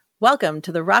Welcome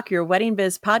to the Rock Your Wedding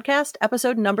Biz podcast,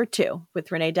 episode number 2,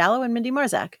 with Renee Dallow and Mindy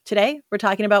Marzak. Today, we're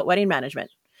talking about wedding management.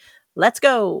 Let's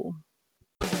go.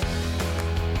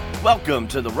 Welcome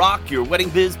to the Rock Your Wedding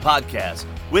Biz podcast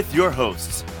with your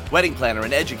hosts, wedding planner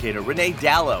and educator Renee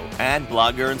Dallow and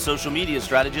blogger and social media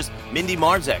strategist Mindy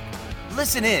Marzak.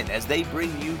 Listen in as they bring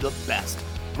you the best,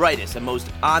 brightest, and most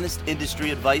honest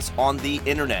industry advice on the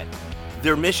internet.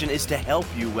 Their mission is to help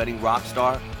you, wedding rock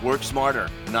star, work smarter,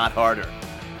 not harder.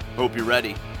 Hope you're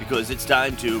ready, because it's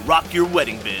time to rock your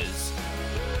wedding biz.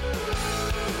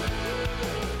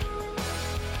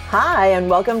 Hi, and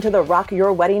welcome to the Rock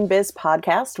Your Wedding Biz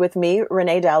podcast with me,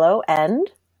 Renee Dallow,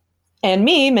 and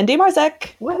me, Mindy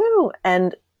Marzak. Woohoo!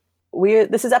 And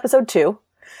this is episode 2.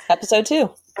 Episode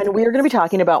 2. And we are going to be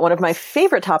talking about one of my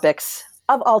favorite topics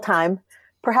of all time,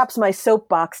 perhaps my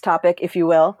soapbox topic, if you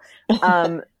will,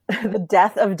 the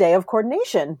death of day of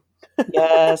coordination.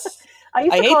 Yes. I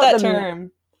hate that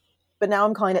term. But now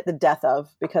I'm calling it the death of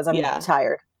because I'm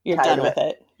tired. You're tired done with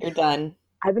it. You're done.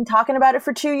 I've been talking about it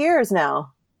for 2 years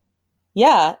now.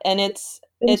 Yeah, and it's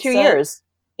 2 years.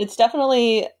 It's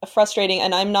definitely frustrating,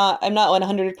 and I'm not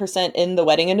 100% in the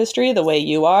wedding industry the way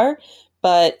you are,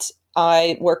 but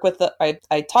I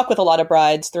talk with a lot of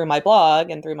brides through my blog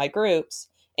and through my groups,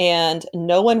 and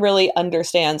no one really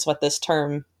understands what this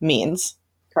term means.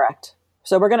 Correct.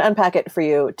 So we're going to unpack it for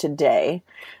you today.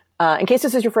 In case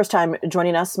this is your first time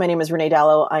joining us, my name is Renee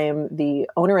Dallow. I am the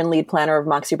owner and lead planner of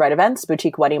Moxie Bride Events,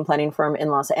 boutique wedding planning firm in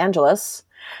Los Angeles.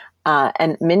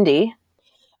 And Mindy.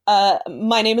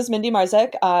 My name is Mindy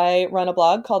Marzak. I run a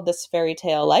blog called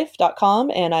thisfairytalelife.com,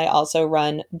 and I also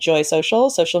run Joy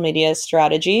social media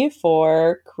strategy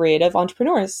for creative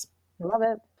entrepreneurs. I love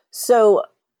it. So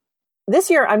this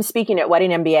year I'm speaking at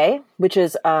Wedding MBA, which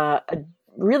is a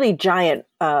really giant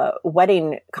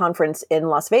wedding conference in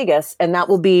Las Vegas. And that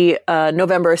will be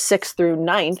November 6th through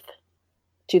 9th,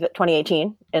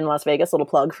 2018 in Las Vegas. Little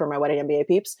plug for my Wedding MBA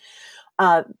peeps.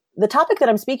 The topic that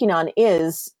I'm speaking on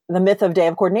is the myth of day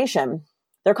of coordination.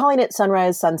 They're calling it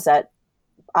sunrise, sunset.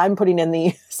 I'm putting in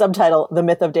the subtitle, the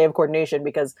myth of day of coordination,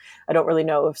 because I don't really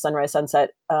know if sunrise,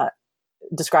 sunset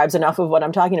describes enough of what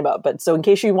I'm talking about. But so in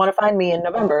case you want to find me in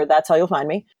November, that's how you'll find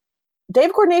me. Day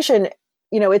of coordination,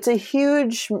 it's a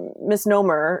huge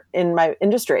misnomer in my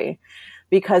industry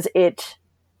because it,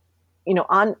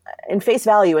 in face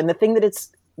value and the thing that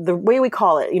it's the way we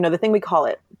call it, the thing we call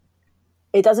it,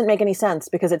 it doesn't make any sense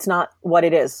because it's not what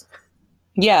it is.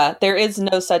 Yeah, there is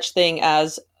no such thing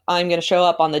as I'm going to show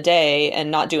up on the day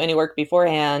and not do any work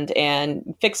beforehand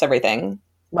and fix everything.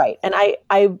 Right. And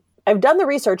I've done the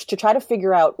research to try to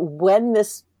figure out when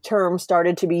this term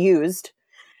started to be used.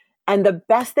 And the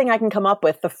best thing I can come up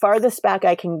with, the farthest back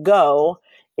I can go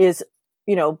is,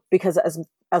 because as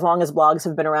long as blogs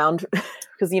have been around,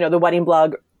 because, the wedding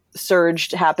blog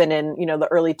surge happened in, the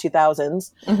early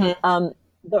 2000s. Mm-hmm.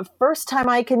 The first time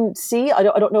I can see, I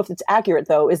don't know if it's accurate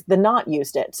though, is the Knot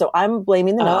used it. So I'm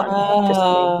blaming the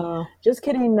Knot. Just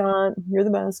kidding, Knot. You're the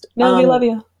best. No, we love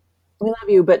you. We love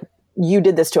you, but you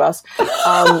did this to us.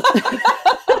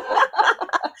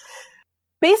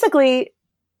 Basically,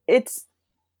 it's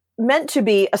meant to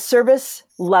be a service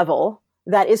level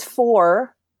that is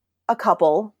for a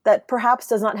couple that perhaps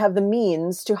does not have the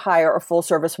means to hire a full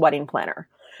service wedding planner.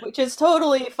 Which is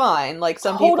totally fine. Like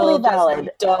some totally people valid.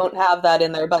 Just don't have that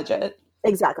in their budget.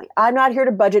 Exactly. I'm not here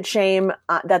to budget shame.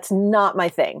 That's not my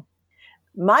thing.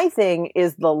 My thing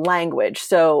is the language.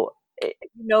 So if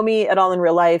you know me at all in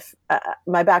real life,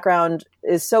 my background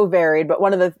is so varied, but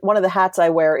one of the hats I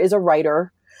wear is a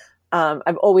writer.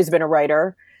 I've always been a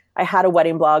writer. I had a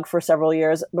wedding blog for several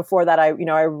years. Before that, I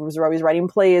was always writing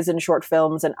plays and short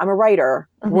films, and I'm a writer.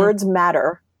 Mm-hmm. Words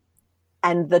matter.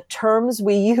 And the terms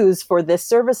we use for this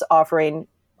service offering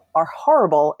are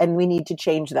horrible, and we need to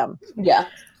change them. Yeah.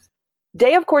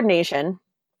 Day of coordination,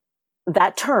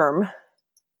 that term,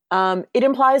 it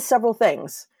implies several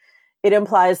things. It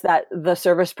implies that the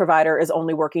service provider is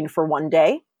only working for one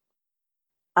day.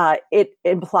 It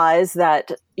implies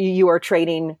that you are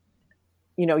trading,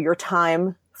 your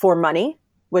time for money,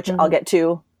 which mm-hmm. I'll get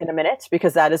to in a minute,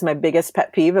 because that is my biggest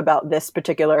pet peeve about this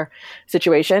particular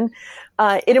situation.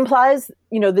 It implies,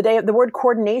 the word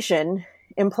coordination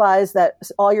implies that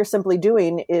all you're simply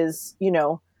doing is,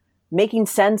 making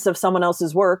sense of someone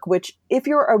else's work, which if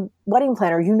you're a wedding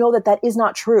planner, that is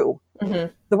not true.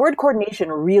 Mm-hmm. The word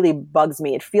coordination really bugs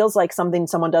me. It feels like something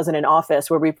someone does in an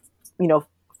office where we,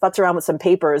 futz around with some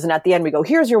papers and at the end we go,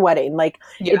 here's your wedding. Like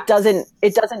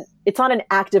it's not an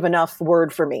active enough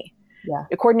word for me. Yeah.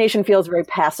 The coordination feels very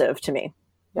passive to me.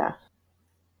 Yeah.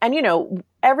 And,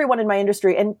 everyone in my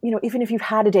industry, and, even if you've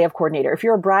had a day of coordinator, if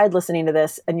you're a bride listening to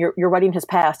this and your wedding has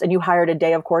passed and you hired a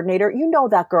day of coordinator,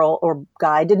 that girl or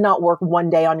guy did not work one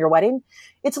day on your wedding.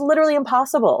 It's literally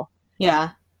impossible.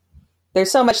 Yeah. There's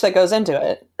so much that goes into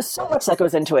it. So much that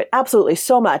goes into it. Absolutely.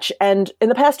 So much. And in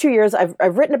the past 2 years, I've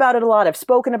written about it a lot. I've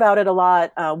spoken about it a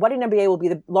lot. Wedding MBA will be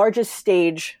the largest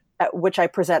stage at which I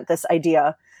present this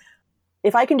idea.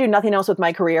 If I can do nothing else with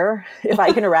my career, if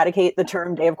I can eradicate the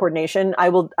term day of coordination, I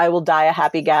will die a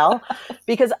happy gal,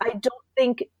 because I don't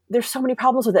think there's so many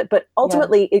problems with it. But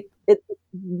ultimately,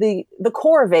 the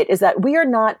core of it is that we are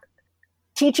not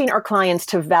teaching our clients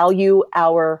to value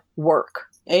our work.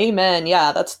 Amen.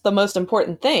 Yeah, that's the most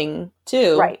important thing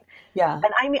too. Right. Yeah.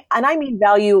 And I mean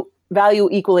value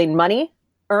equaling money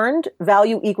earned,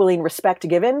 value equaling respect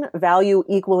given, value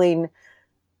equaling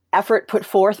effort put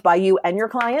forth by you and your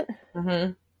client.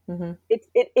 Mm-hmm. Mm-hmm.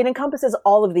 It encompasses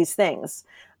all of these things.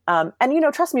 And,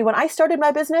 trust me, when I started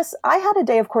my business, I had a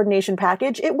day of coordination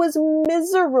package. It was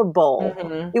miserable.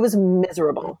 Mm-hmm. It was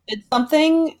miserable. Did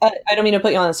something, I don't mean to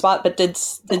put you on the spot, but did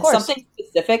something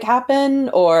specific happen,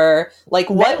 or like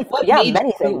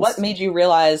what made you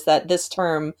realize that this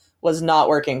term was not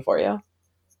working for you?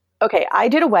 Okay. I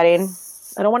did a wedding.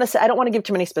 I don't want to give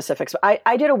too many specifics, but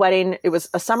I did a wedding. It was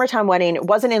a summertime wedding. It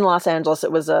wasn't in Los Angeles.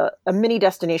 It was a mini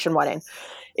destination wedding.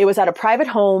 It was at a private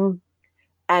home.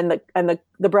 And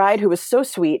the bride, who was so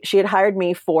sweet, she had hired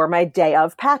me for my day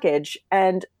of package.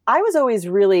 And I was always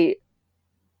really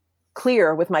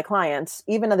clear with my clients,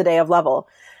 even at the day of level,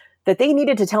 that they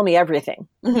needed to tell me everything.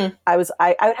 Mm-hmm. I would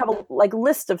have a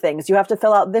list of things. You have to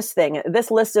fill out this thing, this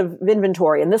list of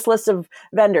inventory, and this list of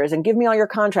vendors, and give me all your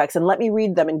contracts and let me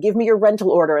read them, and give me your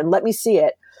rental order and let me see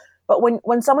it. But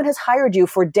when someone has hired you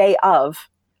for day of,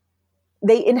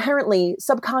 they inherently,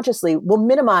 subconsciously will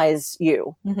minimize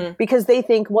you, mm-hmm. because they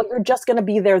think, well, you're just going to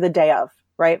be there the day of,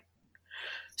 right?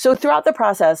 So throughout the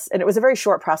process, and it was a very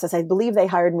short process, I believe they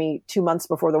hired me 2 months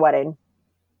before the wedding,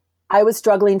 I was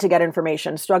struggling to get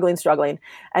information, struggling.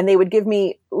 And they would give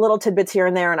me little tidbits here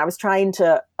and there. And I was trying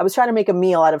to make a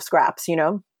meal out of scraps,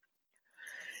 And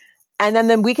then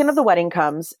the weekend of the wedding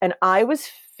comes, and I was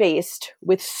faced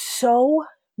with so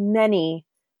many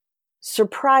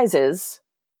surprises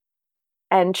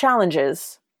and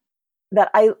challenges that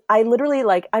I literally,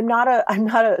 I'm not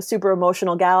a super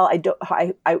emotional gal.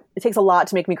 It takes a lot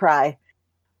to make me cry.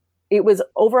 It was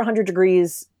over 100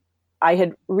 degrees. I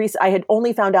had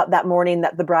only found out that morning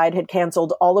that the bride had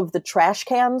canceled all of the trash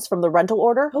cans from the rental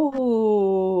order.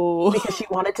 Ooh. Because she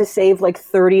wanted to save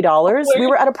 $30. We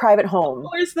were at a private home.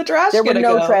 Where's the trash? There were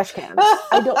no trash cans.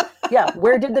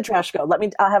 Where did the trash go? Let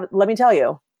me tell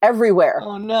you. Everywhere.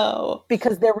 Oh no.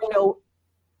 Because there were no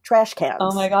trash cans.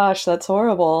 Oh my gosh, that's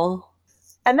horrible.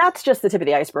 And that's just the tip of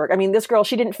the iceberg. I mean, this girl,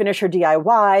 she didn't finish her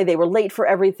DIY. They were late for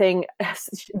everything.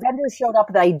 Vendors showed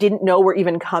up that I didn't know were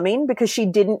even coming because she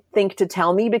didn't think to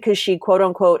tell me, because she, quote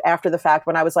unquote, after the fact,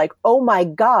 when I was like, oh my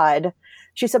God,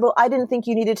 she said, well, I didn't think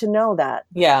you needed to know that.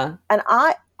 Yeah. And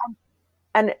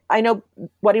I know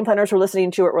wedding planners who were listening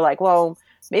to it were like, well,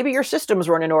 maybe your systems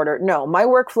weren't in order. No, my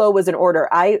workflow was in order.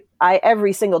 I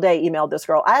every single day emailed this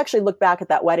girl. I actually looked back at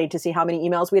that wedding to see how many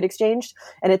emails we had exchanged,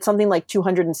 and it's something like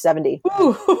 270.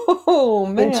 Oh,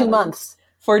 man. In 2 months.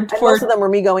 Most of them were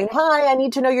me going, hi, I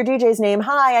need to know your DJ's name.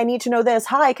 Hi, I need to know this.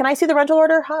 Hi, can I see the rental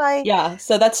order? Hi. Yeah,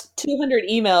 so that's 200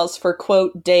 emails for,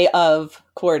 quote, day of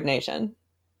coordination.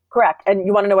 Correct. And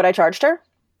you want to know what I charged her?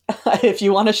 If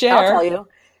you want to share.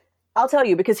 I'll tell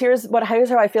you, because here's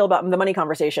how I feel about the money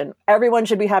conversation. Everyone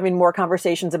should be having more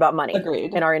conversations about money.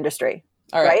 Agreed. In our industry.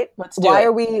 All right? Let's do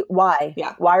it. Why?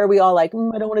 Yeah. Why are we all like,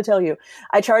 I don't want to tell you.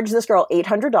 I charged this girl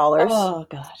 $800. Oh,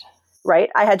 God. Right?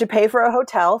 I had to pay for a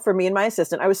hotel for me and my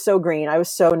assistant. I was so green. I was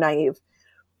so naive.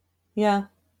 Yeah.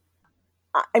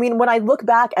 I mean, when I look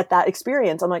back at that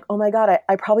experience, I'm like, oh my God,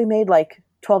 I probably made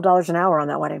 $12 an hour on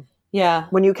that wedding. Yeah.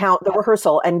 When you count the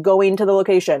rehearsal and going to the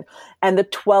location and the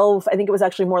 12, I think it was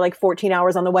actually more like 14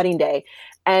 hours on the wedding day,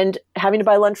 and having to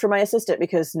buy lunch for my assistant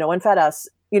because no one fed us,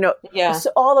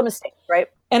 so all the mistakes, right?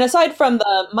 And aside from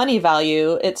the money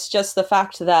value, it's just the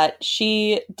fact that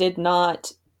she did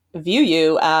not view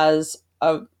you as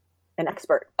an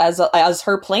expert, as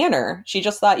her planner. She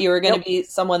just thought you were going to be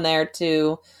someone there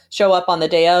to show up on the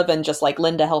day of and just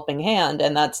lend a helping hand.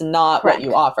 And that's not Correct. What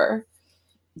you offer.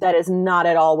 That is not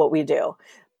at all what we do.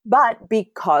 But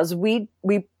because we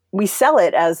sell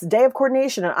it as day of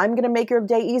coordination and I'm going to make your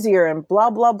day easier and blah,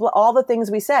 blah, blah, all the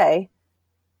things we say,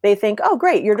 they think, oh,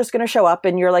 great, you're just going to show up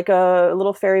and you're like a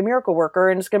little fairy miracle worker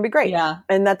and it's going to be great. Yeah.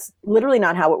 And that's literally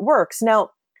not how it works.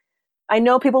 Now, I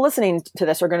know people listening to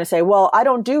this are going to say, well, I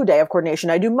don't do day of coordination.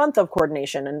 I do month of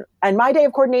coordination. And my day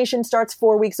of coordination starts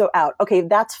 4 weeks out. Okay,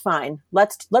 that's fine.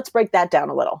 Let's break that down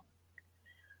a little.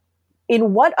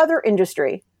 In what other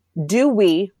industry do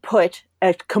we put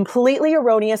a completely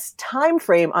erroneous time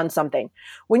frame on something?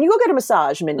 When you go get a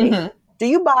massage, Mindy, do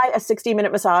you buy a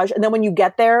 60-minute massage? And then when you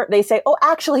get there, they say, oh,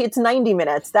 actually, it's 90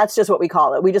 minutes. That's just what we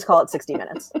call it. We just call it 60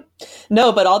 minutes.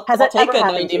 No, but I'll take a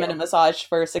 90-minute massage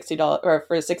for $60 or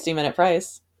for a 60-minute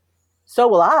price. So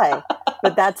will I.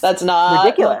 But that's not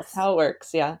ridiculous. How it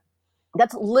works. Yeah.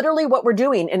 That's literally what we're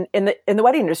doing in the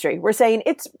wedding industry. We're saying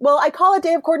I call it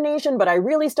day of coordination, but I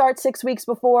really start 6 weeks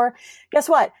before. Guess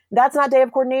what? That's not day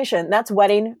of coordination. That's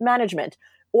wedding management.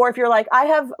 Or if you're like,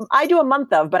 I do a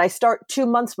month of, but I start 2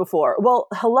 months before. Well,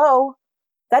 hello,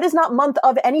 that is not month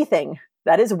of anything.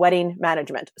 That is wedding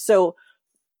management. So,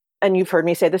 and you've heard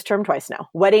me say this term twice now,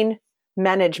 wedding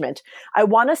management. I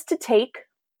want us to take,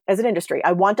 as an industry,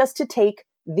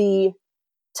 the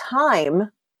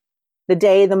time, the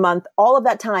day, the month, all of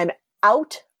that time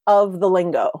out of the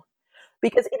lingo,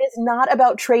 because it is not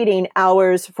about trading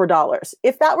hours for dollars.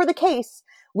 If that were the case,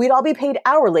 we'd all be paid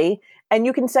hourly and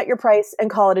you can set your price and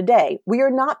call it a day. We are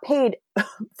not paid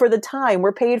for the time.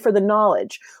 We're paid for the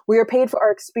knowledge. We are paid for our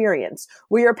experience.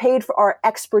 We are paid for our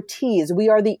expertise. We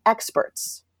are the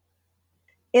experts.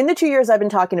 In the 2 years I've been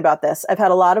talking about this, I've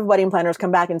had a lot of wedding planners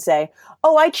come back and say,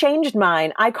 oh, I changed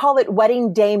mine. I call it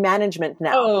wedding day management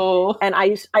now. Oh. And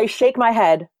I shake my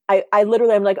head. I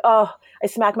literally, I'm like, oh, I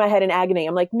smack my head in agony.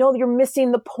 I'm like, no, you're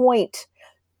missing the point.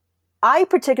 I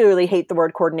particularly hate the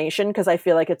word coordination because I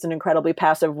feel like it's an incredibly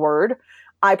passive word.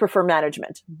 I prefer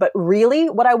management. But really,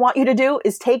 what I want you to do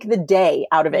is take the day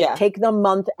out of it. Yeah. Take the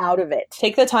month out of it.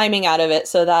 Take the timing out of it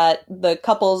so that the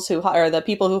couples who hire, the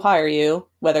people who hire you,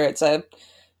 whether it's a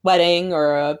wedding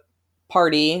or a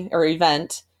party or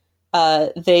event,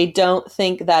 they don't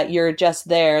think that you're just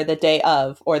there the day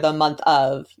of or the month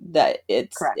of. That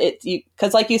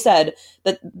because like you said,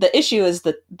 the issue is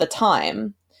the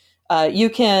time. You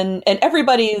can, and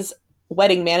everybody's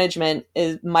wedding management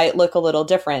might look a little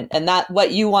different, and that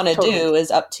what you want to do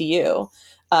is up to you.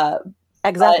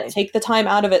 Exactly. But take the time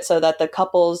out of it so that the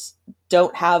couples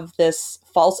don't have this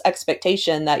false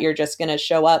expectation that you're just going to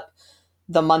show up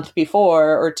the month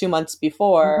before or 2 months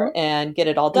before and get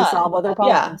it all done. And solve other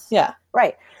problems. Yeah.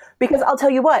 Right. Because I'll tell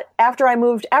you what, after I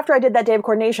did that day of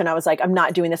coordination, I was like, I'm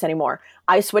not doing this anymore.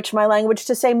 I switched my language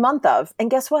to say month of. And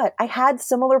guess what? I had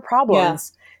similar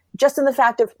problems. Yeah. Just in the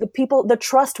fact of the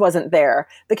trust wasn't there.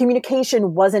 The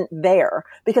communication wasn't there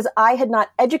because I had not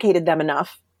educated them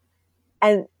enough.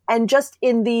 And just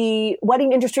in the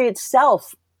wedding industry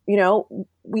itself,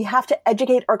 we have to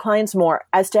educate our clients more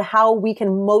as to how we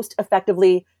can most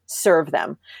effectively serve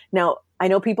them. Now, I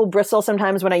know people bristle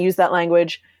sometimes when I use that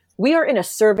language. We are in a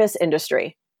service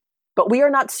industry, but we are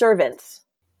not servants,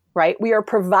 right? We are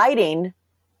providing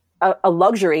a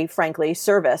luxury, frankly,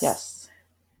 service. Yes.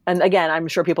 And again, I'm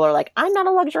sure people are like, I'm not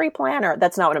a luxury planner.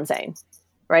 That's not what I'm saying,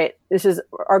 right? This is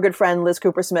our good friend Liz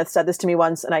Cooper Smith said this to me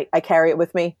once, and I carry it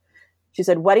with me. She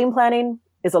said, wedding planning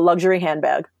is a luxury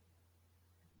handbag.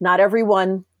 Not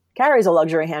everyone carries a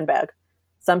luxury handbag.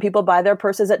 Some people buy their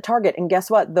purses at Target, and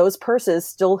guess what? Those purses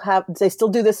still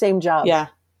do the same job. Yeah.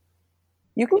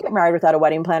 You can get married without a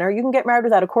wedding planner. You can get married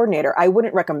without a coordinator. I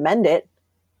wouldn't recommend it.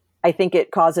 I think it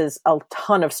causes a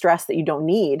ton of stress that you don't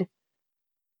need.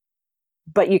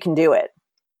 But you can do it.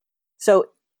 So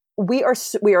we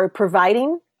are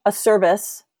providing a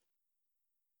service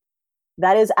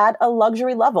that is at a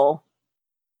luxury level,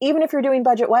 even if you're doing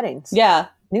budget weddings. Yeah.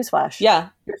 Newsflash. Yeah.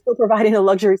 You're still providing a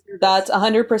luxury service. That's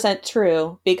 100%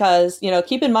 true because,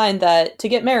 keep in mind that to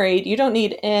get married, you don't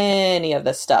need any of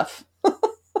this stuff.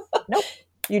 Nope.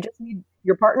 You just need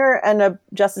your partner and a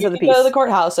justice of the peace. You go to the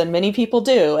courthouse, and many people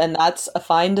do, and that's a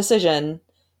fine decision.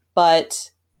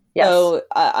 But yes. So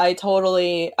I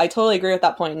totally agree with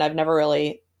that point, and I've never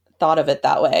really thought of it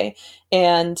that way.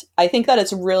 And I think that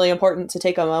it's really important to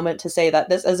take a moment to say that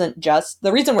this isn't just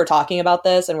the reason we're talking about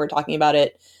this, and we're talking about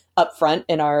it up front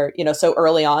in our, so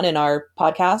early on in our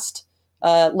podcast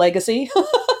legacy,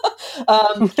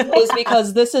 is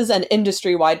because this is an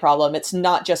industry-wide problem. It's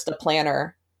not just a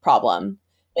planner problem.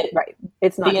 Right.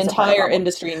 It's not the entire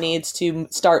industry needs to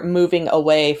start moving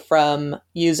away from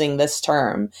using this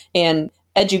term and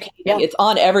educating. Yeah. It's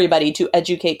on everybody to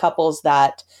educate couples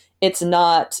that it's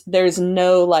not, there's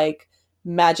no like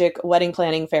magic wedding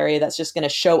planning fairy that's just going to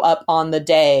show up on the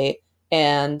day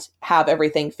and have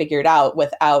everything figured out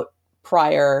without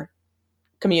prior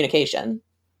communication.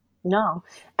 No.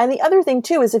 And the other thing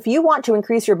too is if you want to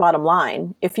increase your bottom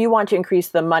line, if you want to increase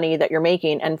the money that you're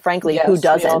making, and frankly, who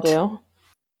doesn't? We all do.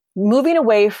 Moving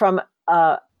away from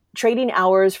trading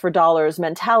hours for dollars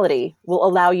mentality will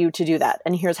allow you to do that.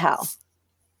 And here's how.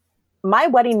 My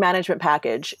wedding management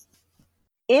package,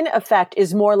 in effect,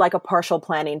 is more like a partial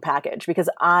planning package, because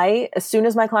as soon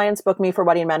as my clients book me for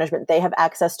wedding management, they have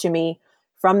access to me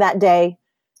from that day,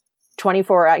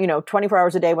 24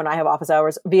 hours a day when I have office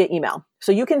hours, via email.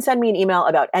 So you can send me an email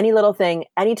about any little thing,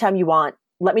 anytime you want.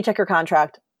 Let me check your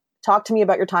contract. Talk to me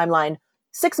about your timeline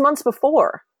 6 months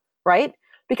before, right?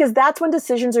 Because that's when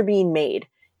decisions are being made.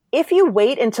 If you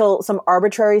wait until some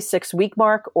arbitrary 6-week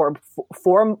mark or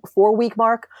 4-week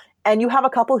mark, and you have a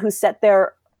couple who set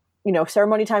their,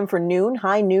 ceremony time for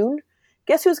high noon,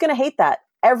 guess who's going to hate that?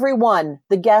 Everyone,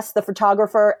 the guest, the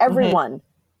photographer, everyone. Mm-hmm.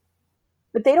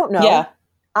 But they don't know. Yeah.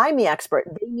 I'm the expert.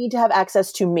 They need to have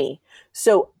access to me.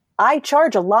 So I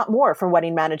charge a lot more for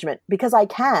wedding management because I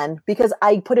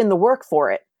put in the work for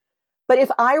it. But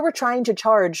if I were trying to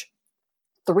charge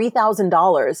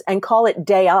 $3,000 and call it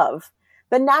day of,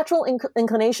 the natural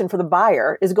inclination for the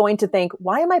buyer is going to think,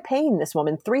 why am I paying this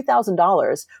woman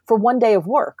 $3,000 for one day of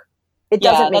work? It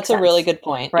doesn't make sense. That's a really good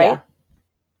point. Right? Yeah.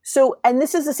 So, and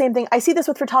this is the same thing. I see this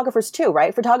with photographers too,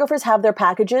 right? Photographers have their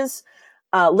packages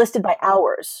listed by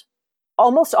hours.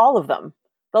 Almost all of them.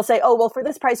 They'll say, oh, well, for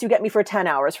this price, you get me for 10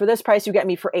 hours. For this price, you get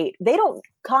me for 8.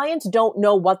 Clients don't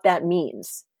know what that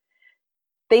means.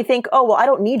 They think, oh, well, I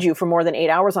don't need you for more than 8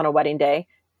 hours on a wedding day.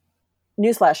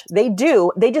 Newsflash, they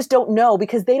do. They just don't know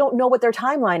because they don't know what their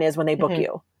timeline is when they book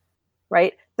you,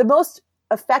 right? The most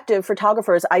effective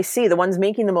photographers I see, the ones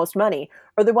making the most money,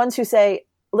 are the ones who say,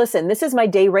 listen, this is my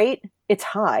day rate. It's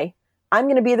high. I'm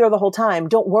going to be there the whole time.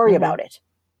 Don't worry about it.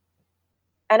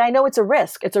 And I know it's a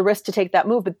risk. It's a risk to take that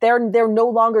move, but they're no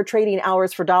longer trading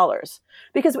hours for dollars,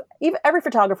 because every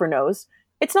photographer knows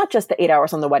it's not just the 8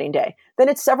 hours on the wedding day. Then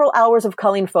it's several hours of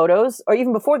culling photos, or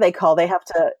even before they cull, they have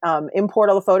to import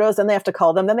all the photos, then they have to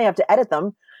cull them, then they have to edit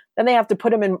them, then they have to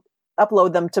put them in,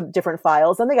 upload them to different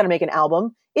files, then they got to make an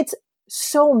album. It's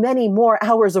so many more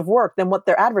hours of work than what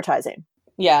they're advertising.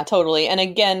 Yeah, totally. And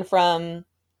again, from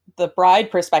the bride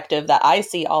perspective that I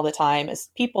see all the time is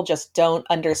people just don't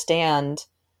understand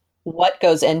what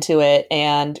goes into it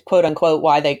and quote unquote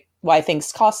why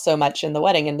things cost so much in the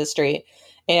wedding industry.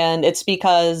 And it's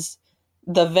because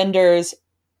the vendors'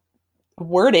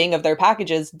 wording of their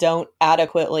packages don't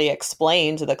adequately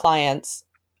explain to the clients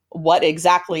what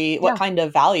kind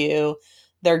of value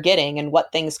they're getting and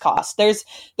what things cost. There's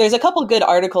a couple good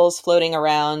articles floating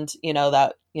around,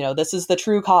 that this is the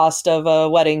true cost of a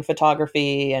wedding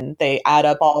photography, and they add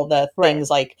up all the things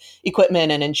like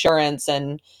equipment and insurance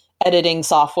and editing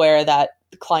software that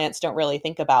clients don't really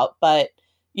think about. But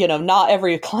not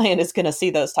every client is going to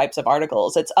see those types of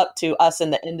articles. It's up to us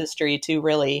in the industry to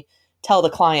really tell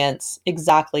the clients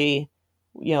exactly,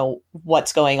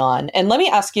 what's going on. And let me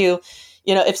ask you,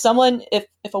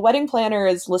 if a wedding planner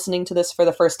is listening to this for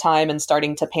the first time and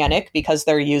starting to panic because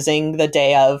they're using the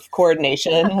day of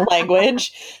coordination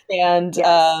language, and,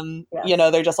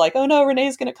 they're just like, oh no,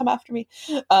 Renee's going to come after me.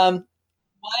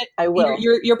 I will.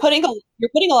 You're putting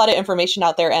a lot of information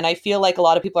out there, and I feel like a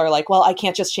lot of people are like, well, I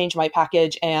can't just change my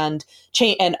package and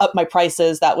up my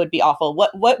prices. That would be awful.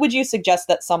 What would you suggest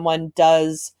that someone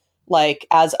does, like,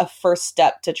 as a first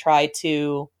step to try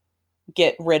to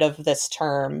get rid of this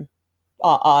term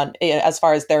on as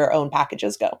far as their own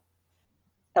packages go?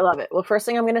 I love it. Well, first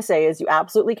thing I'm going to say is you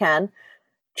absolutely can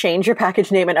change your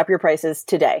package name and up your prices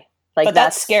today. But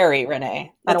that's scary,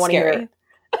 Renee. I don't want to hear it.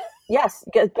 Yes.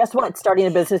 Guess what? Starting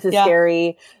a business is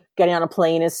scary. Getting on a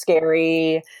plane is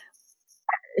scary.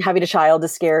 Having a child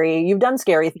is scary. You've done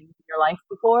scary things in your life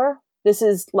before. This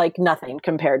is like nothing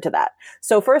compared to that.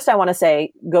 So first, I want to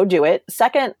say, go do it.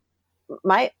 Second,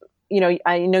 I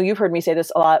know you've heard me say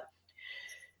this a lot.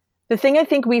 The thing I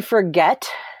think we forget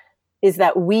is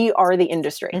that we are the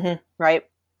industry, right?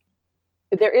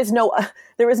 There is no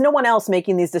one else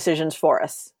making these decisions for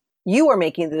us. You are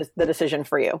making the decision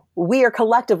for you. We are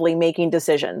collectively making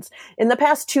decisions. In the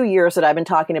past 2 years that I've been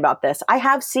talking about this, I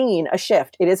have seen a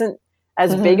shift. It isn't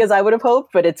as big as I would have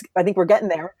hoped, but I think we're getting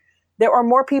there. There are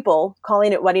more people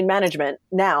calling it wedding management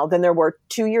now than there were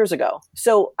 2 years ago.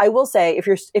 So I will say, if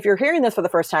you're hearing this for the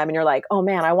first time and you're like, oh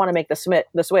man, I want to make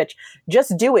the switch,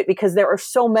 just do it, because there are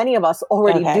so many of us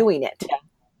already doing it. Yeah.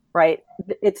 Right?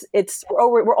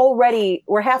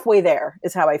 We're halfway there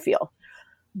is how I feel.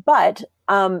 But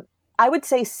I would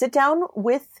say sit down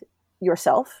with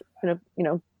yourself,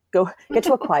 go get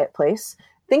to a quiet place.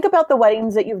 Think about the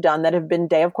weddings that you've done that have been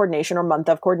day of coordination or month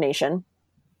of coordination.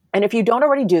 And if you don't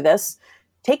already do this,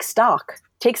 take stock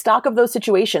of those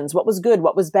situations. What was good?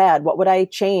 What was bad? What would I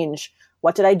change?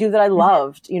 What did I do that I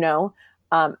loved?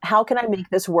 How can I make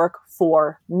this work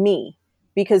for me?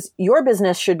 because your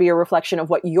business should be a reflection of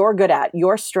what you're good at,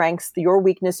 your strengths, your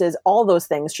weaknesses, all those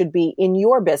things should be in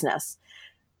your business.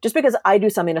 Just because I do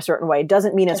something a certain way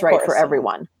doesn't mean it's right for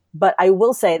everyone. But I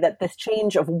will say that this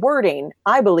change of wording,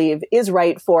 I believe, is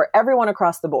right for everyone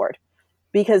across the board.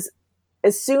 Because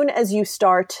as soon as you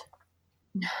start,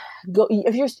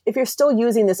 if you're still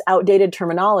using this outdated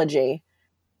terminology,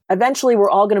 eventually we're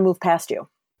all going to move past you.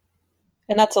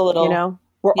 And that's a little,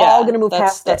 we're all going to move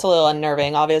past That's a little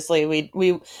unnerving. Obviously,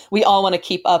 we all want to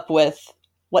keep up with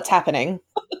what's happening.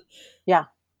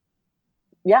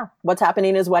 Yeah. What's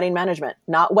happening is wedding management,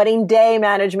 not wedding day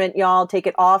management, y'all. Take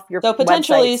it off your So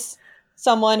potentially websites.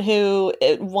 Someone who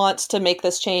wants to make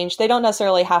this change, they don't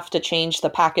necessarily have to change the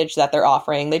package that they're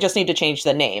offering. They just need to change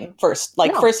the name first,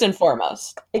 first and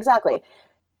foremost. Exactly.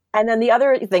 And then the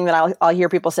other thing that I'll hear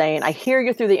people saying, I hear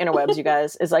you through the interwebs, you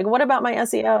guys, is like, what about my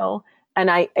SEO? And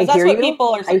I hear you. People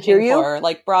are searching for.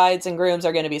 Like brides and grooms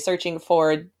are going to be searching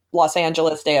for Los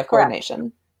Angeles Day of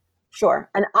Coordination. Sure.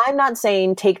 And I'm not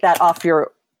saying take that off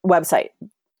your website.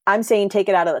 I'm saying take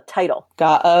it out of the title.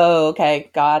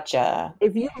 Okay. Gotcha.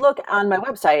 If you look on my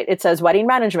website, it says wedding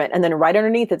management. And then right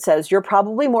underneath it says, you're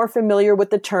probably more familiar with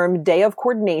the term day of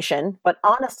coordination, but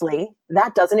honestly,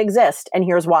 that doesn't exist. And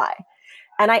here's why.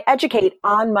 And I educate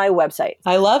on my website.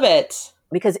 I love it.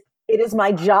 Because it is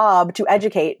my job to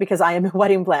educate, because I am a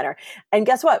wedding planner. And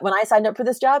guess what? When I signed up for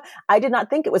this job, I did not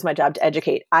think it was my job to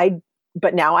educate.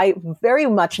 But now I very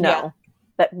much know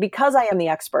that because I am the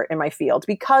expert in my field,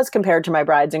 because compared to my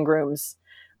brides and grooms,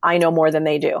 I know more than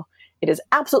they do. It is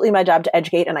absolutely my job to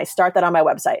educate, and I start that on my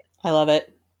website. I love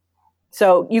it.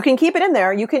 So you can keep it in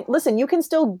there. You can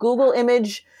still Google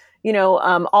image,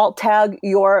 alt tag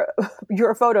your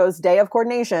photos, day of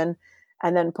coordination,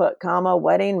 and then put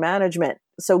wedding management.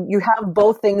 So you have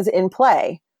both things in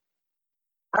play.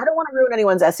 I don't want to ruin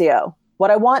anyone's SEO.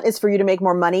 What I want is for you to make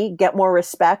more money, get more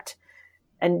respect,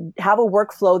 and have a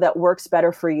workflow that works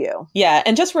better for you. Yeah,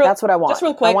 and that's what I want. Just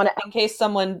real quick, in case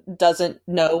someone doesn't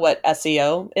know what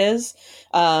SEO is,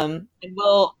 and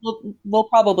we'll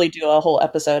probably do a whole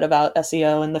episode about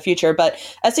SEO in the future. But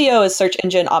SEO is search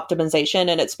engine optimization,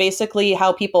 and it's basically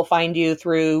how people find you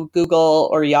through Google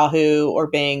or Yahoo or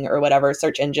Bing or whatever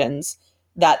search engines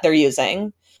that they're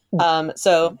using.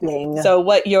 So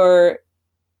what your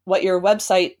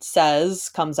website says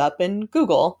comes up in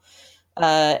Google.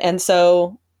 And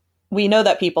so we know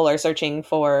that people are searching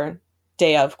for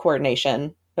day of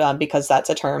coordination because that's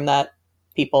a term that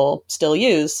people still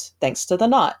use, thanks to the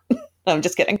knot. I'm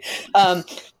just kidding.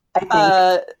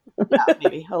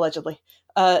 Maybe allegedly.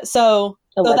 So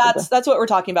that's what we're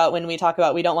talking about when we talk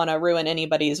about we don't want to ruin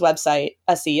anybody's website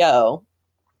SEO.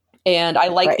 And I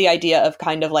like the idea of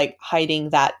kind of like hiding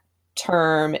that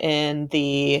term in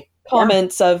the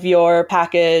comments of your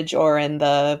package or in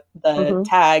the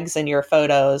tags in your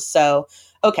photos. So,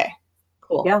 okay,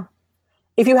 cool. Yeah.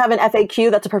 If you have an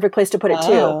FAQ, that's a perfect place to put it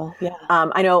too. Yeah.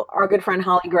 I know our good friend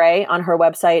Holly Gray on her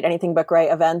website, Anything But Gray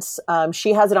Events,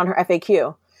 she has it on her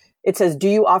FAQ. It says, do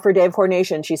you offer day of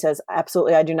coordination? She says,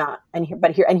 absolutely, I do not. And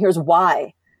here's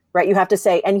why, right? You have to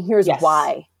say, and here's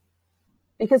why.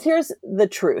 Because here's the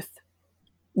truth.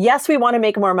 Yes, we want to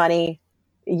make more money.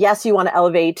 Yes, you want to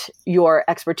elevate your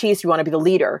expertise. You want to be the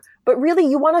leader, but really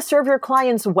you want to serve your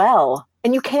clients well.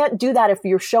 And you can't do that if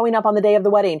you're showing up on the day of the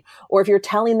wedding, or if you're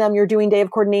telling them you're doing day of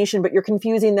coordination, but you're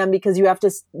confusing them because you have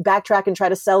to backtrack and try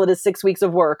to sell it as 6 weeks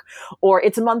of work, or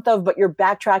it's a month of, but you're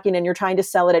backtracking and you're trying to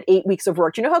sell it at 8 weeks of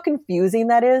work. Do you know how confusing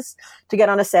that is to get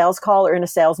on a sales call or in a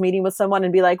sales meeting with someone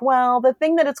and be like, well, the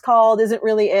thing that it's called isn't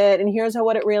really it. And here's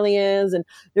what it really is. And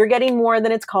you're getting more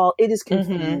than it's called. It is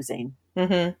confusing.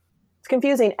 Mm-hmm. It's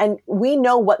confusing. And we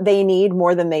know what they need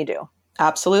more than they do.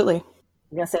 Absolutely.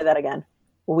 I'm going to say that again.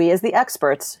 We as the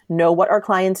experts know what our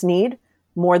clients need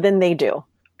more than they do.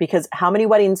 Because how many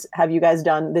weddings have you guys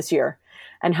done this year?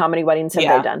 And how many weddings have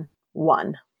they done?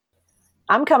 One.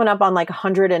 I'm coming up on like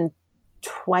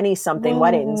 120 something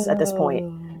weddings at this point.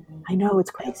 I know,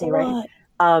 it's crazy, right?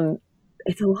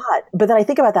 It's a lot. But then I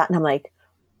think about that and I'm like,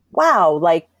 wow,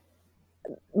 like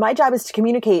my job is to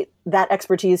communicate that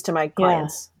expertise to my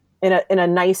clients in a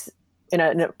nice, in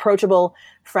an approachable,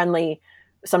 friendly,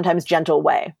 sometimes gentle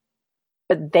way.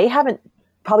 But they haven't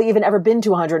probably even ever been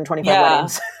to 125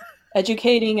 weddings.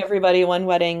 Educating everybody one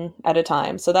wedding at a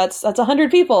time. So that's 100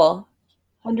 people,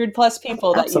 100 plus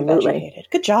people that you've educated.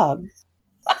 Good job.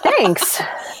 Thanks.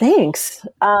 Thanks.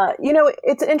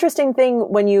 It's an interesting thing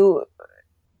when you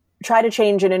try to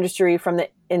change an industry from the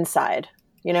inside,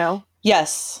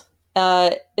 Yes.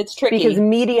 It's tricky. Because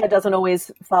media doesn't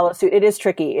always follow suit. It is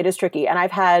tricky. And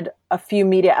I've had a few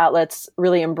media outlets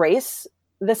really embrace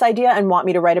this idea and want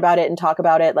me to write about it and talk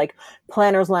about it, like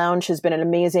Planners Lounge has been an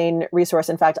amazing resource.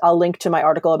 In fact, I'll link to my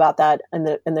article about that in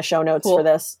the show notes for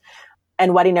this.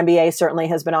 And Wedding MBA certainly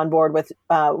has been on board with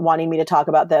wanting me to talk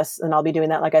about this. And I'll be doing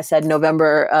that, like I said,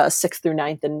 November 6th through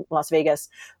 9th in Las Vegas.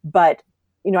 But,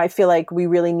 I feel like we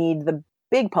really need the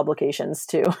big publications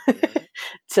to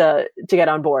get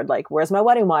on board. Like, where's my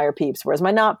Wedding Wire peeps? Where's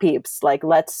my Not peeps? Like,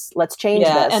 let's change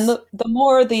this. And the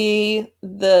more the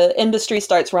industry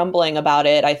starts rumbling about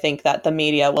it, I think that the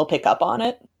media will pick up on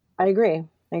it. I agree.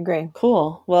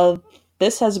 Cool. Well,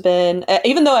 this has been,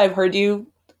 even though I've heard you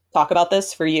talk about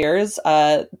this for years,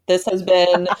 this has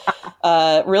been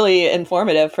really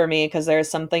informative for me, because there's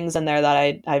some things in there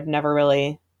that I've never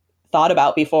really thought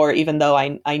about before, even though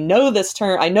I know this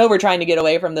term. I know we're trying to get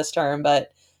away from this term,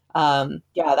 but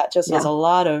that just was a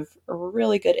lot of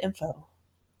really good info.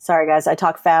 Sorry guys, I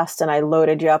talk fast and I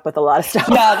loaded you up with a lot of stuff.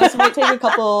 Yeah, this might take a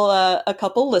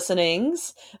couple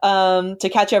listenings to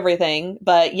catch everything,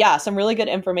 but yeah, some really good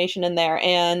information in there.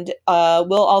 And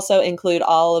we'll also include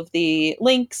all of the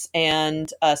links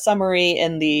and a summary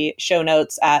in the show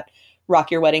notes at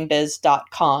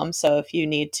rockyourweddingbiz.com. So if you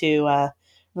need to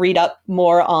read up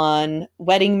more on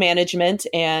wedding management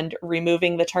and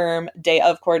removing the term day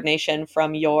of coordination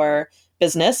from your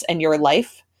business and your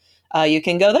life, you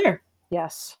can go there.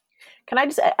 Yes. I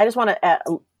just want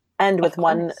to end with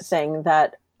one thing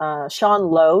that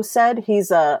Sean Lowe said.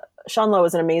 Sean Lowe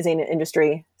is an amazing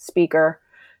industry speaker.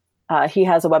 He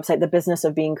has a website, The Business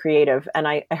of Being Creative. And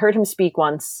I heard him speak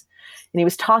once, and he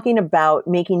was talking about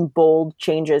making bold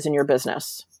changes in your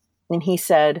business. And he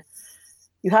said,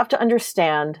 you have to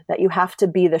understand that you have to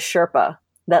be the Sherpa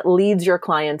that leads your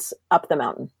clients up the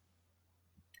mountain.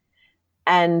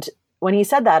 And when he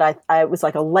said that, I was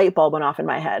like a light bulb went off in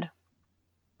my head.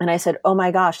 And I said, oh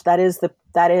my gosh, that is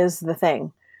the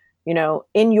thing.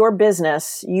 In your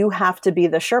business, you have to be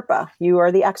the Sherpa. You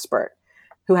are the expert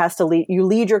who has to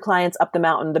lead your clients up the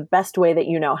mountain the best way that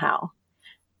you know how.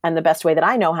 And the best way that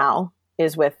I know how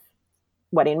is with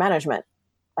wedding management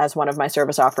as one of my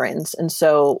service offerings. And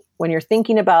so when you're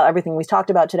thinking about everything we talked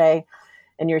about today,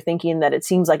 and you're thinking that it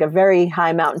seems like a very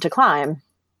high mountain to climb,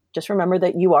 just remember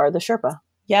that you are the Sherpa.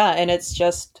 Yeah. And it's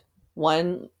just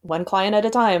one client at a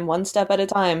time, one step at a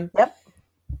time. Yep.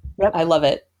 I love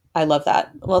it. I love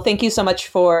that. Well, thank you so much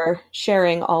for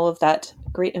sharing all of that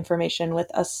great information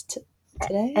with us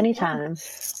today. Anytime.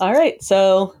 All right.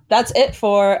 So that's it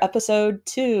for episode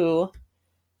 2.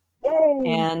 Yay.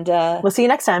 And we'll see you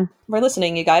next time. We're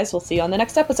listening, you guys. We'll see you on the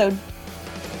next episode.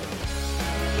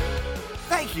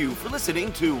 Thank you for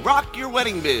listening to Rock Your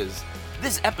Wedding Biz.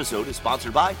 This episode is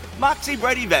sponsored by Moxie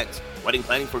Bright Events, wedding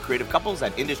planning for creative couples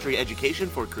and industry education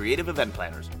for creative event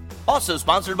planners. Also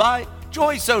sponsored by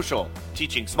Joy Social,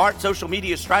 teaching smart social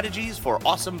media strategies for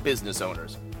awesome business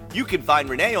owners. You can find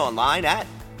Renee online at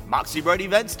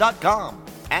moxiebrightevents.com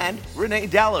and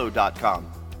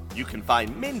reneedallo.com. You can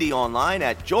find Mindy online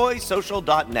at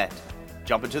joysocial.net.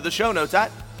 Jump into the show notes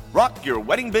at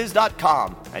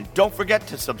rockyourweddingbiz.com, and don't forget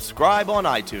to subscribe on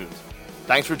iTunes.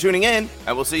 Thanks for tuning in,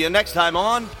 and we'll see you next time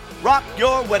on Rock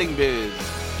Your Wedding Biz.